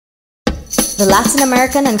The Latin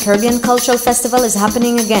American and Caribbean Cultural Festival is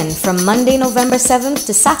happening again from Monday, November 7th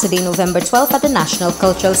to Saturday, November 12th at the National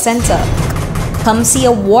Cultural Center. Come see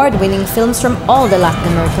award-winning films from all the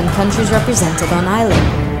Latin American countries represented on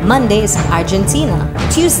island. Monday is Argentina,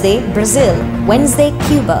 Tuesday, Brazil, Wednesday,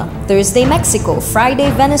 Cuba, Thursday, Mexico,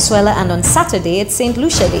 Friday, Venezuela, and on Saturday, it's St.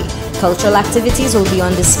 Lucia Day. Cultural activities will be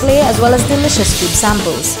on display as well as delicious food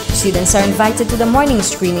samples. Students are invited to the morning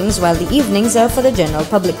screenings while the evenings are for the general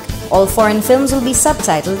public. All foreign films will be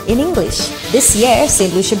subtitled in English. This year,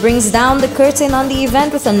 St. Lucia brings down the curtain on the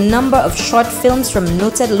event with a number of short films from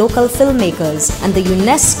noted local filmmakers and the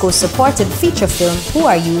UNESCO-supported feature film, Who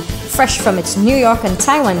Are You?, fresh from its New York and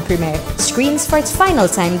Taiwan premiere, screens for its final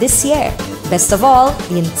time this year. Best of all,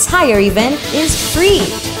 the entire event is free.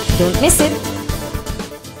 Don't miss it.